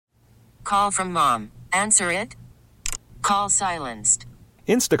Call from mom. Answer it. Call silenced.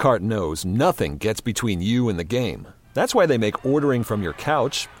 Instacart knows nothing gets between you and the game. That's why they make ordering from your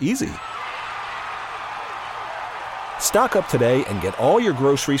couch easy. Stock up today and get all your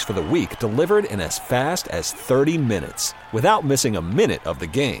groceries for the week delivered in as fast as 30 minutes without missing a minute of the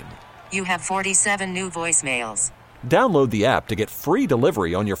game. You have 47 new voicemails. Download the app to get free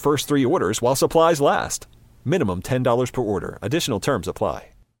delivery on your first 3 orders while supplies last. Minimum $10 per order. Additional terms apply.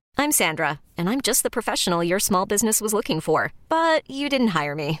 I'm Sandra, and I'm just the professional your small business was looking for. But you didn't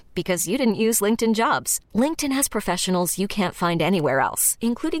hire me because you didn't use LinkedIn Jobs. LinkedIn has professionals you can't find anywhere else,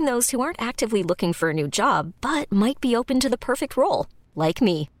 including those who aren't actively looking for a new job, but might be open to the perfect role, like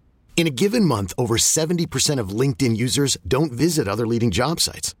me. In a given month, over 70% of LinkedIn users don't visit other leading job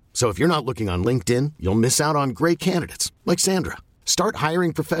sites. So if you're not looking on LinkedIn, you'll miss out on great candidates like Sandra. Start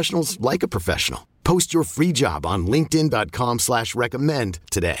hiring professionals like a professional. Post your free job on linkedin.com/recommend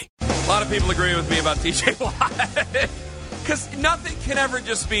today. A lot of people agree with me about TJ Watt. Because nothing can ever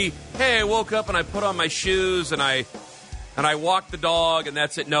just be, hey, I woke up and I put on my shoes and I walked the dog and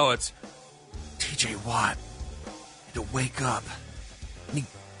that's it. No, it's TJ Watt had to wake up and he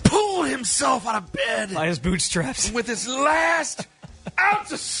pulled himself out of bed. By his bootstraps. With his last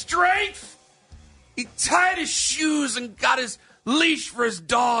ounce of strength, he tied his shoes and got his leash for his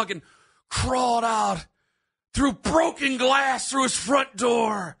dog and crawled out through broken glass through his front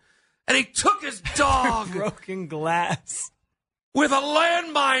door. And he took his dog. Broken glass. With a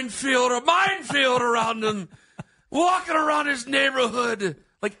minefield around him, walking around his neighborhood.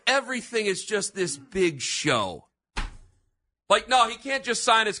 Like everything is just this big show. Like, no, he can't just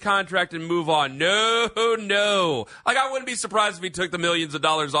sign his contract and move on. No. Like, I wouldn't be surprised if he took the millions of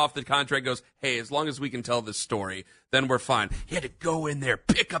dollars off the contract and goes, hey, as long as we can tell this story, then we're fine. He had to go in there,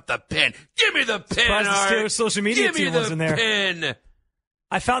 pick up the pen. Give me the pen, Surprised the Art. Steelers social media team wasn't there. Pen.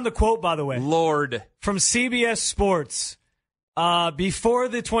 I found the quote, by the way. Lord. From CBS Sports. Before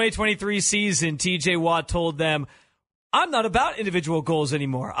the 2023 season, TJ Watt told them, I'm not about individual goals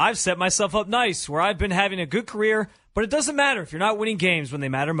anymore. I've set myself up nice where I've been having a good career, but it doesn't matter if you're not winning games when they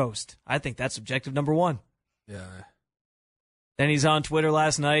matter most. I think that's objective number one. Yeah. Then he's on Twitter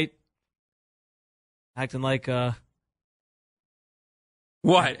last night acting like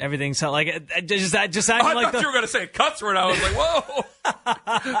what? Everything's like just acting I like thought you were going to say a cuss word. I was like, whoa.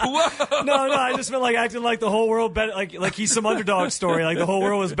 Whoa. No, I just meant like acting like the whole world bet like he's some underdog story, like the whole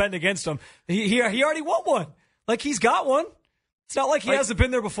world was betting against him. He already won one. Like he's got one. It's not like he hasn't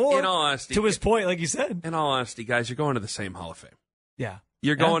been there before. In all honesty, to his point, like you said. In all honesty, guys, you're going to the same Hall of Fame. Yeah.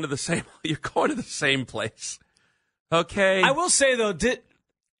 You're going to the same place. Okay. I will say though,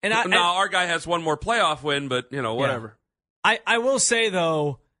 our guy has one more playoff win, but whatever. Yeah. I will say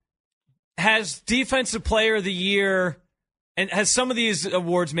though, has Defensive Player of the Year and has some of these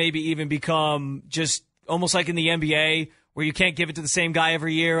awards maybe even become just almost like in the NBA where you can't give it to the same guy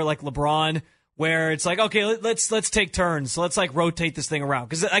every year, like LeBron, where it's like, okay, let's take turns. Let's like rotate this thing around.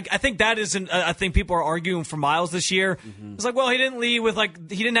 Because I think that isn't a thing people are arguing for Miles this year. Mm-hmm. It's like, well, he didn't lead with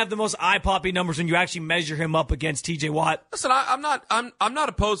he didn't have the most eye-popping numbers when you actually measure him up against TJ Watt. Listen, I'm not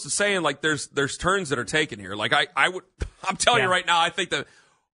opposed to saying like there's turns that are taken here. Like I'm telling you right now, I think that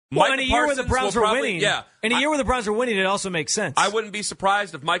in a year where the Browns are winning, in a year where the Browns are winning, it also makes sense. I wouldn't be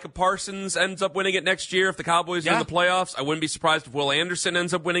surprised if Micah Parsons ends up winning it next year if the Cowboys are in the playoffs. I wouldn't be surprised if Will Anderson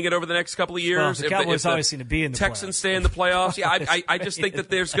ends up winning it over the next couple of years. Well, the Cowboys always seem to be in the Texans playoffs. stay in the playoffs. Yeah, I just think that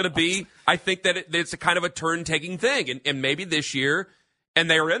there's going to be. I think that it's a kind of a turn-taking thing, and maybe this year.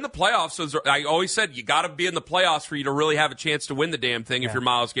 And they were in the playoffs, so I always said you got to be in the playoffs for you to really have a chance to win the damn thing if you're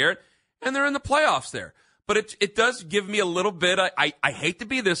Myles Garrett. And they're in the playoffs there. But it does give me a little bit. I hate to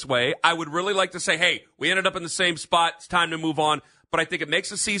be this way. I would really like to say, hey, we ended up in the same spot. It's time to move on. But I think it makes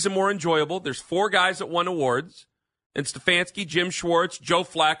the season more enjoyable. There's 4 guys that won awards. And Stefanski, Jim Schwartz, Joe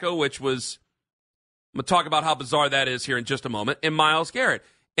Flacco, which was – I'm going to talk about how bizarre that is here in just a moment, and Myles Garrett.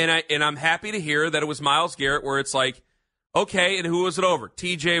 And I'm happy to hear that it was Myles Garrett where it's like, okay, and who was it over?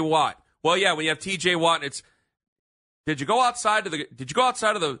 T.J. Watt. Well, yeah, when you have T.J. Watt, it's did you go outside of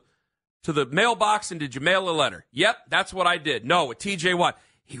the mailbox and did you mail a letter? Yep, that's what I did. No, with TJ Watt,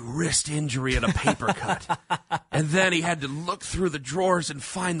 he wrist injury and a paper cut. And then he had to look through the drawers and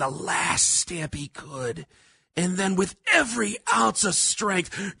find the last stamp he could. And then with every ounce of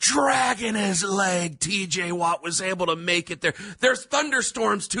strength, dragging his leg, TJ Watt was able to make it there. There's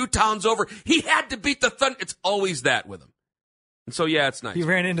thunderstorms 2 towns over. He had to beat the thunder. It's always that with him. And so, yeah, it's nice. He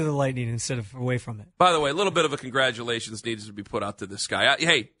ran into the lightning instead of away from it. By the way, a little bit of a congratulations needs to be put out to this guy.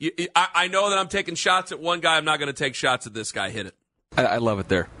 I know that I'm taking shots at one guy. I'm not going to take shots at this guy. Hit it. I love it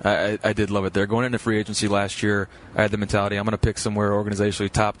there. I did love it there. Going into free agency last year, I had the mentality, I'm going to pick somewhere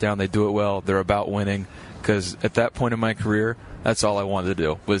organizationally top down. They do it well. They're about winning. Because at that point in my career, that's all I wanted to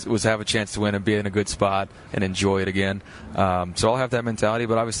do was have a chance to win and be in a good spot and enjoy it again. So I'll have that mentality.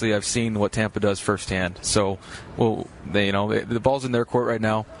 But obviously, I've seen what Tampa does firsthand. So, the ball's in their court right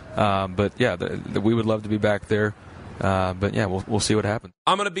now. But yeah, we would love to be back there. But yeah, we'll see what happens.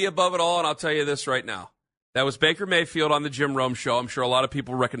 I'm going to be above it all, and I'll tell you this right now. That was Baker Mayfield on the Jim Rome Show. I'm sure a lot of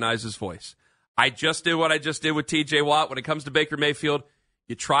people recognize his voice. I just did what I just did with T.J. Watt. When it comes to Baker Mayfield,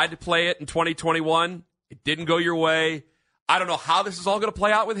 you tried to play it in 2021. It didn't go your way. I don't know how this is all going to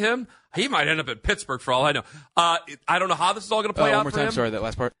play out with him. He might end up in Pittsburgh for all I know. I don't know how this is all going to play out for him. One more time, sorry, that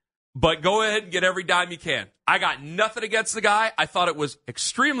last part. But go ahead and get every dime you can. I got nothing against the guy. I thought it was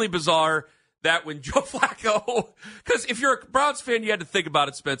extremely bizarre that when Joe Flacco, because if you're a Browns fan, you had to think about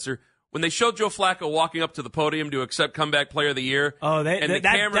it, Spencer. When they showed Joe Flacco walking up to the podium to accept Comeback Player of the Year. Oh,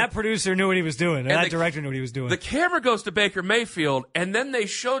 that producer knew what he was doing. That director knew what he was doing. The camera goes to Baker Mayfield, and then they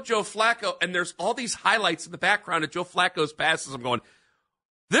show Joe Flacco, and there's all these highlights in the background of Joe Flacco's passes. I'm going,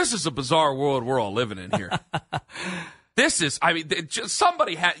 this is a bizarre world we're all living in here. This is,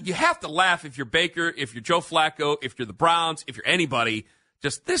 you have to laugh if you're Baker, if you're Joe Flacco, if you're the Browns, if you're anybody.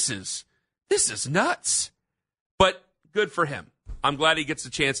 Just, this is nuts. But good for him. I'm glad he gets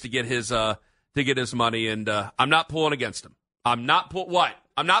a chance to get his money, and I'm not pulling against him. I'm not pulling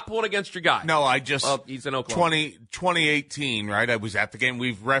against your guy. No, he's in Oklahoma. 2018, right? I was at the game.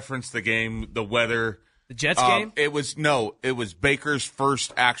 We've referenced the game, the weather. The Jets game? It was Baker's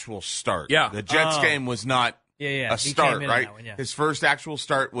first actual start. Yeah. The Jets game was not a start, right? His first actual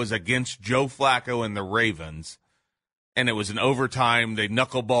start was against Joe Flacco and the Ravens, and it was an overtime. They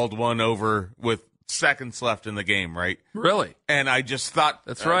knuckleballed one over with seconds left in the game, right? Really? And I just thought,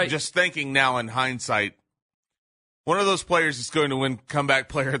 that's right. Just thinking now in hindsight, one of those players is going to win Comeback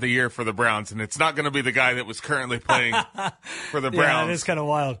Player of the Year for the Browns, and it's not going to be the guy that was currently playing for the Browns. Yeah, it is kind of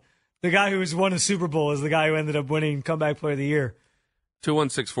wild. The guy who's won a Super Bowl is the guy who ended up winning Comeback Player of the Year.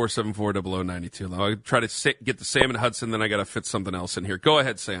 216-474-0092. I'll try to get the Sam and Hudson, then I got to fit something else in here. Go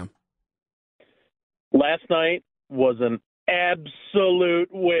ahead, Sam. Last night was an absolute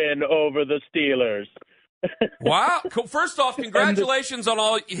win over the Steelers. Wow. First off, congratulations on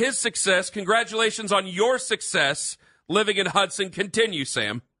all his success. Congratulations on your success living in Hudson. Continue,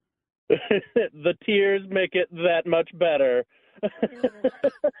 Sam. The tears make it that much better.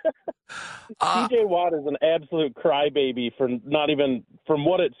 TJ Watt is an absolute crybaby for not even, from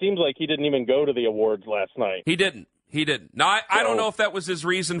what it seems like, he didn't even go to the awards last night. He didn't. Now, I don't know if that was his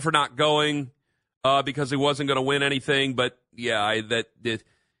reason for not going. Because he wasn't going to win anything, but yeah,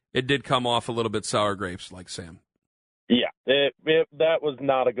 it did come off a little bit sour grapes, like Sam. Yeah, that was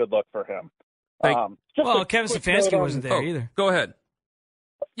not a good look for him. Kevin Stefanski wasn't there either. Go ahead.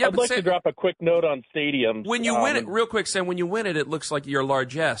 Yeah, I'd like to drop a quick note on stadiums. When you win it, real quick, Sam, when you win it, it looks like your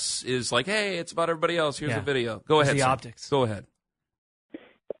largesse is like, hey, it's about everybody else. Here's a video. Go ahead, the Sam. optics. Go ahead.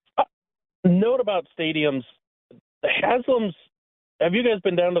 Note about stadiums. Haslam's. Have you guys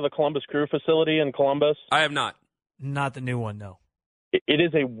been down to the Columbus Crew facility in Columbus? I have not. Not the new one, no. It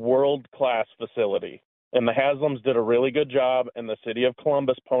is a world-class facility, and the Haslams did a really good job, and the city of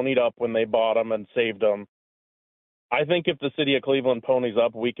Columbus ponied up when they bought them and saved them. I think if the city of Cleveland ponies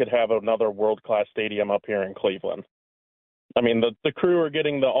up, we could have another world-class stadium up here in Cleveland. I mean, the Crew are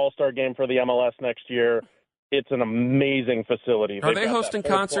getting the All-Star game for the MLS next year. It's an amazing facility. Are they hosting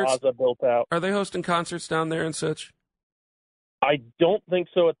concerts? Plaza built out. Are they hosting concerts down there and such? I don't think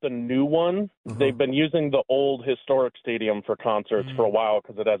so at the new one. Mm-hmm. They've been using the old historic stadium for concerts for a while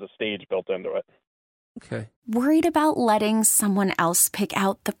because it has a stage built into it. Okay. Worried about letting someone else pick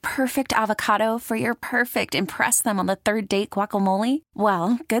out the perfect avocado for your perfect impress them on the third date guacamole?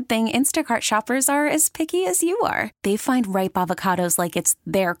 Well, good thing Instacart shoppers are as picky as you are. They find ripe avocados like it's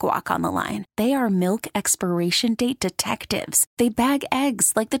their guac on the line. They are milk expiration date detectives. They bag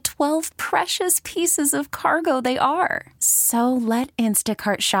eggs like the 12 precious pieces of cargo they are. So let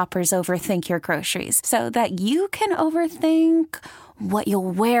Instacart shoppers overthink your groceries so that you can overthink what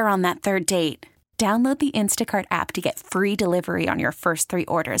you'll wear on that third date. Download the Instacart app to get free delivery on your first 3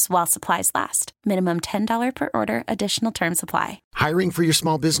 orders while supplies last. Minimum $10 per order. Additional terms apply. Hiring for your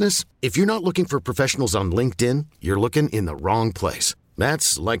small business? If you're not looking for professionals on LinkedIn, you're looking in the wrong place.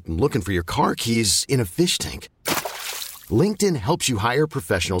 That's like looking for your car keys in a fish tank. LinkedIn helps you hire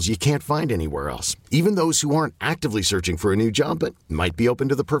professionals you can't find anywhere else, even those who aren't actively searching for a new job but might be open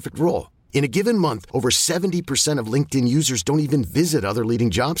to the perfect role. In a given month, over 70% of LinkedIn users don't even visit other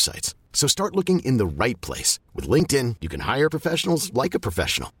leading job sites. So start looking in the right place. With LinkedIn, you can hire professionals like a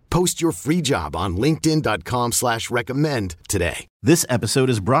professional. Post your free job on linkedin.com/recommend today. This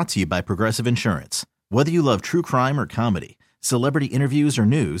episode is brought to you by Progressive Insurance. Whether you love true crime or comedy, celebrity interviews or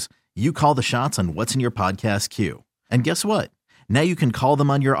news, you call the shots on what's in your podcast queue. And guess what? Now you can call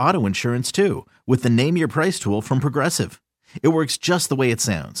them on your auto insurance too with the Name Your Price tool from Progressive. It works just the way it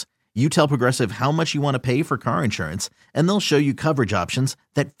sounds. You tell Progressive how much you want to pay for car insurance, and they'll show you coverage options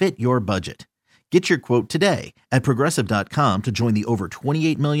that fit your budget. Get your quote today at Progressive.com to join the over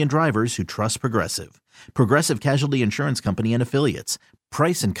 28 million drivers who trust Progressive. Progressive Casualty Insurance Company and Affiliates.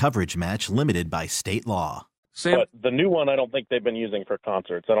 Price and coverage match limited by state law. Sam? But the new one I don't think they've been using for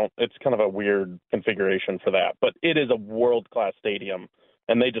concerts. It's kind of a weird configuration for that. But it is a world-class stadium,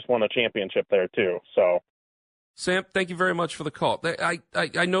 and they just won a championship there too. So, Sam, thank you very much for the call. I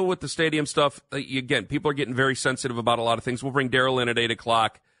know with the stadium stuff, again, people are getting very sensitive about a lot of things. We'll bring Daryl in at 8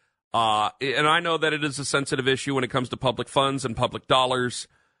 o'clock. And I know that it is a sensitive issue when it comes to public funds and public dollars.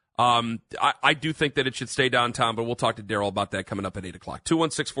 I do think that it should stay downtown, but we'll talk to Daryl about that coming up at 8 o'clock.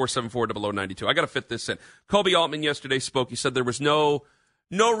 216-474-0092. I got to fit this in. Kobe Altman yesterday spoke. He said there was no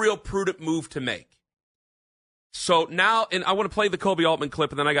real prudent move to make. So now, and I want to play the Kobe Altman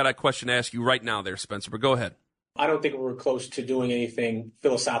clip, and then I got a question to ask you right now there, Spencer, but go ahead. I don't think we're close to doing anything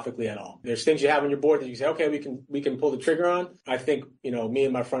philosophically at all. There's things you have on your board that you say, okay, we can pull the trigger on. I think, me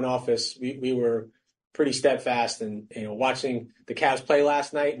and my front office, we were pretty steadfast and, watching the Cavs play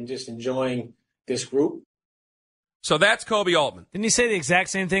last night and just enjoying this group. So that's Kobe Altman. Didn't he say the exact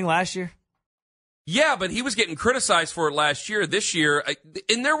same thing last year? Yeah, but he was getting criticized for it last year. This year,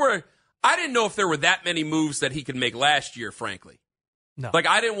 and I didn't know if there were that many moves that he could make last year, frankly. No. Like,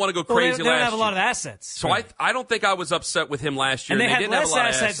 I didn't want to go crazy last year. They don't have a lot of assets. So right. I don't think I was upset with him last year. And they had didn't less have a lot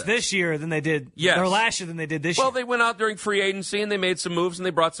assets of this year than they did or last year than they did this year. Well, they went out during free agency and they made some moves and they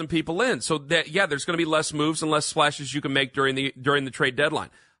brought some people in. So, there's going to be less moves and less splashes you can make during the trade deadline.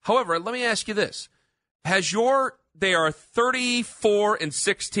 However, let me ask you this. They are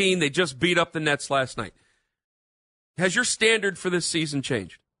 34-16. They just beat up the Nets last night. Has your standard for this season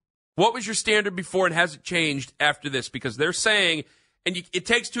changed? What was your standard before and has it changed after this? Because they're saying, and it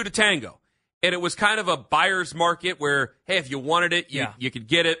takes two to tango. And it was kind of a buyer's market where, hey, if you wanted it, you could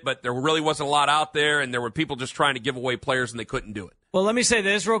get it, but there really wasn't a lot out there, and there were people just trying to give away players, and they couldn't do it. Well, let me say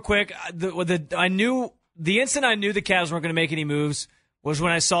this real quick. The instant I knew the Cavs weren't going to make any moves was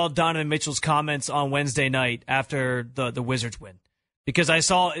when I saw Donovan Mitchell's comments on Wednesday night after the Wizards win. Because I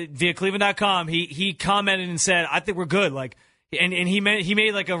saw via Cleveland.com, he commented and said, I think we're good. And he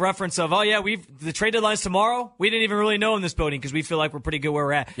made like a reference of, the trade deadline's tomorrow. We didn't even really know in this building because we feel like we're pretty good where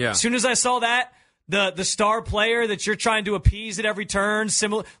we're at. Yeah. As soon as I saw that, the star player that you're trying to appease at every turn,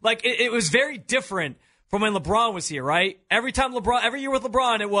 similar, like it was very different from when LeBron was here, right? Every year with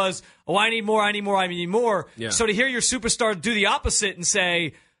LeBron, it was, I need more, I need more, I need more. Yeah. So to hear your superstar do the opposite and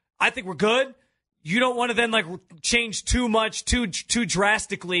say, I think we're good, you don't want to then change too much, too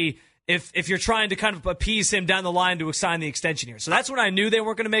drastically. If you're trying to kind of appease him down the line to sign the extension here. So that's when I knew they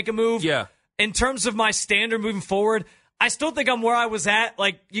weren't going to make a move. Yeah. In terms of my standard moving forward, I still think I'm where I was at.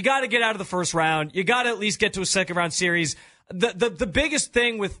 You got to get out of the first round. You got to at least get to a second round series. The biggest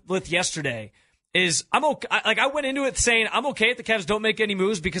thing with yesterday is I'm okay. I went into it saying I'm okay if the Cavs don't make any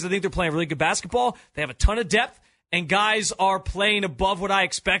moves because I think they're playing really good basketball. They have a ton of depth. And guys are playing above what I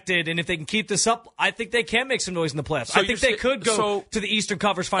expected. And if they can keep this up, I think they can make some noise in the playoffs. I think they could go to the Eastern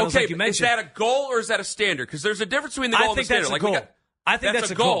Conference Finals like you mentioned. Is that a goal or is that a standard? Because there's a difference between the goal and the standard. I think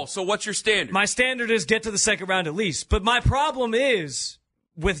that's a goal. So what's your standard? My standard is get to the second round at least. But my problem is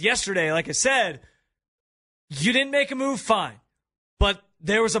with yesterday, like I said, you didn't make a move, fine. But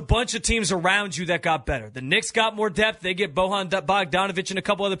there was a bunch of teams around you that got better. The Knicks got more depth. They get Bojan Bogdanovic and a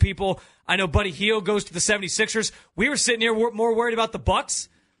couple other people. I know Buddy Hield goes to the 76ers. We were sitting here more worried about the Bucks.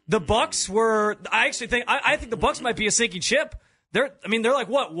 The Bucks were, I think the Bucks might be a sinking ship. They're like,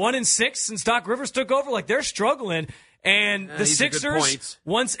 1-6 since Doc Rivers took over? They're struggling. And the Sixers,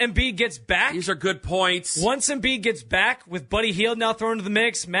 once Embiid gets back. These are good points. Once Embiid gets back with Buddy Hield now thrown into the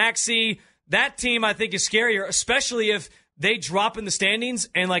mix, Maxey, that team I think is scarier, especially if they drop in the standings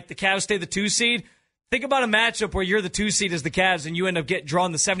and the Cavs stay the 2 seed. Think about a matchup where you're the 2 seed as the Cavs and you end up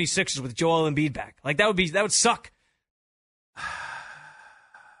drawing the 76ers with Joel Embiid back. That would suck.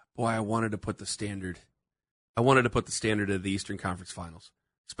 Boy, I wanted to put the standard of the Eastern Conference Finals.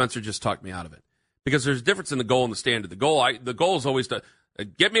 Spencer just talked me out of it. Because there's a difference in the goal and the standard. The goal is always to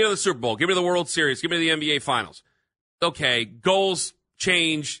get me to the Super Bowl, give me the World Series, give me the NBA Finals. Okay, goals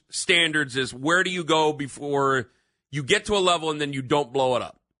change. Standards is where do you go before you get to a level and then you don't blow it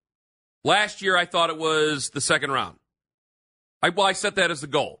up. Last year, I thought it was the second round. I set that as the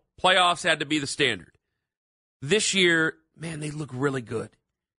goal. Playoffs had to be the standard. This year, man, they look really good.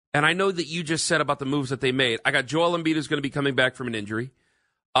 And I know that you just said about the moves that they made. I got Joel Embiid who's going to be coming back from an injury.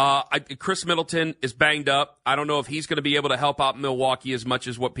 Chris Middleton is banged up. I don't know if he's going to be able to help out Milwaukee as much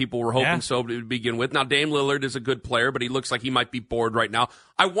as what people were hoping so to begin with. Now, Dame Lillard is a good player, but he looks like he might be bored right now.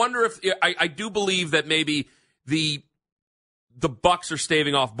 I wonder if I do believe that maybe the Bucks are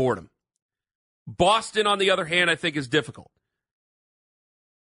staving off boredom. Boston, on the other hand, I think is difficult.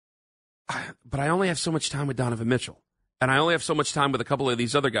 But I only have so much time with Donovan Mitchell. And I only have so much time with a couple of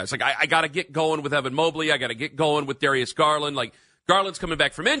these other guys. Like, I got to get going with Evan Mobley. I got to get going with Darius Garland. Like, Garland's coming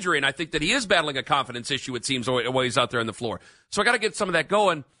back from injury, and I think that he is battling a confidence issue, it seems, while he's out there on the floor. So I got to get some of that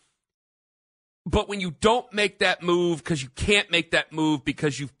going. But when you don't make that move, because you can't make that move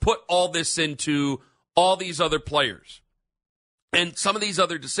because you've put all this into all these other players, and some of these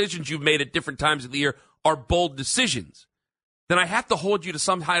other decisions you've made at different times of the year are bold decisions, then I have to hold you to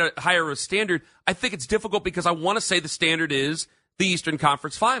some higher standard. I think it's difficult because I want to say the standard is the Eastern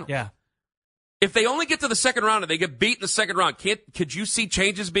Conference Finals. Yeah. If they only get to the second round and they get beat in the second round, could you see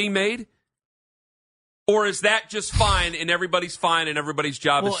changes being made? Or is that just fine and everybody's fine and everybody's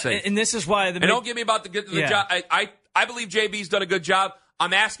job is safe? And this is why... And don't get me about the job. I believe JB's done a good job.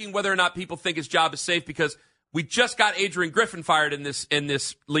 I'm asking whether or not people think his job is safe because we just got Adrian Griffin fired in this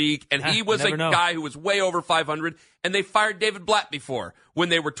league, and he was a guy who was way over 500, and they fired David Blatt before when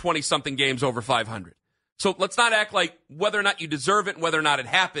they were 20-something games over 500. So let's not act like whether or not you deserve it and whether or not it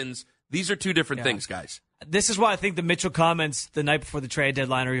happens. These are two different things, guys. This is why I think the Mitchell comments the night before the trade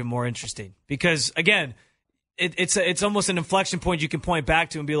deadline are even more interesting. Because, again, it's almost an inflection point you can point back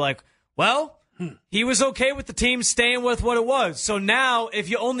to and be like, well, he was okay with the team staying with what it was. So now, if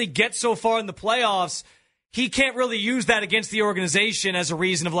you only get so far in the playoffs, he can't really use that against the organization as a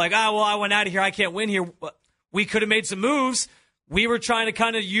reason of like, I went out of here, I can't win here. We could have made some moves. We were trying to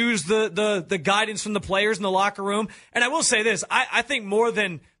kind of use the guidance from the players in the locker room. And I will say this, I think more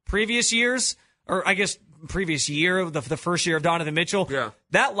than previous years, or I guess previous year, the first year of Donovan Mitchell,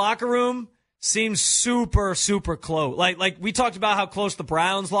 that locker room seems super, super close. Like we talked about how close the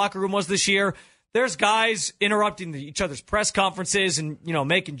Browns locker room was this year. There's guys interrupting each other's press conferences and,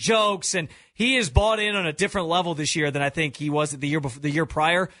 making jokes, and he is bought in on a different level this year than I think he was the year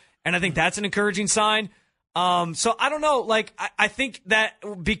prior. And I think that's an encouraging sign. So I don't know. Like, I think that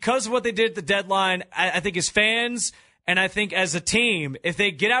because of what they did at the deadline, I think as fans and I think as a team, if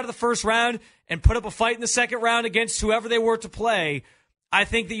they get out of the first round and put up a fight in the second round against whoever they were to play, I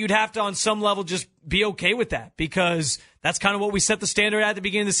think that you'd have to, on some level, just be okay with that because that's kind of what we set the standard at the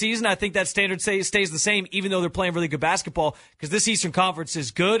beginning of the season. I think that standard stays the same, even though they're playing really good basketball, because this Eastern Conference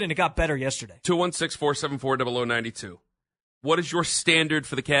is good, and it got better yesterday. 216-474-0092. What is your standard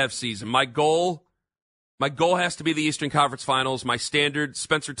for the Cavs season? My goal has to be the Eastern Conference Finals. My standard,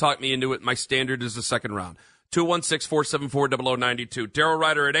 Spencer talked me into it, my standard is the second round. 216-474-0092. Daryl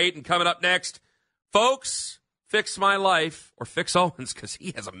Ryder at 8, and coming up next, folks, Fix My Life, or Fix Owens, because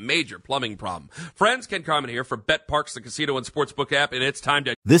he has a major plumbing problem. Friends, Ken Carmen here for Bet Parks, the casino and sportsbook app, and it's time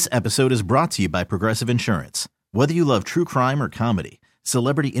to... This episode is brought to you by Progressive Insurance. Whether you love true crime or comedy,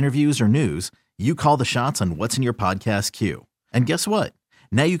 celebrity interviews or news, you call the shots on what's in your podcast queue. And guess what?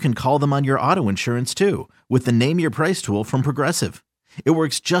 Now you can call them on your auto insurance, too, with the Name Your Price tool from Progressive. It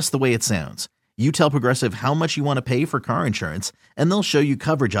works just the way it sounds. You tell Progressive how much you want to pay for car insurance, and they'll show you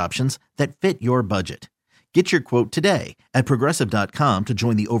coverage options that fit your budget. Get your quote today at Progressive.com to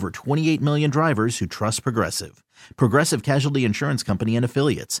join the over 28 million drivers who trust Progressive. Progressive Casualty Insurance Company and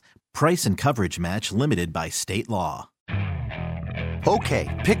Affiliates. Price and coverage match limited by state law. Okay,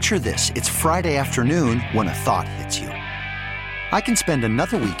 picture this. It's Friday afternoon when a thought hits you. I can spend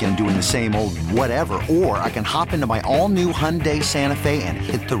another weekend doing the same old whatever, or I can hop into my all-new Hyundai Santa Fe and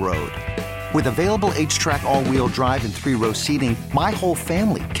hit the road. With available H-Track all-wheel drive and 3-row seating, my whole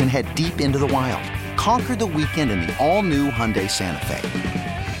family can head deep into the wild. Conquer the weekend in the all-new Hyundai Santa Fe.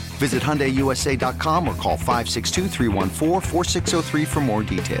 Visit HyundaiUSA.com or call 562-314-4603 for more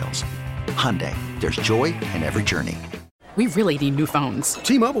details. Hyundai, there's joy in every journey. We really need new phones.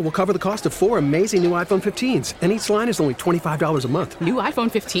 T-Mobile will cover the cost of 4 amazing new iPhone 15s, and each line is only $25 a month. New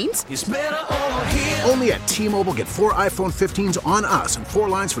iPhone 15s? It's better over here. Only at T-Mobile, get 4 iPhone 15s on us and 4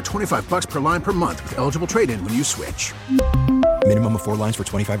 lines for $25 per line per month with eligible trade-in when you switch. Minimum of 4 lines for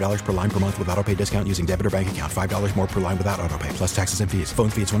 $25 per line per month with autopay discount using debit or bank account. $5 more per line without autopay, plus taxes and fees. Phone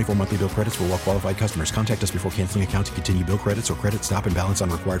fee at 24 monthly bill credits for well-qualified customers. Contact us before canceling account to continue bill credits or credit stop and balance on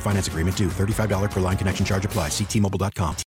required finance agreement due. $35 per line connection charge applies. See T-Mobile.com.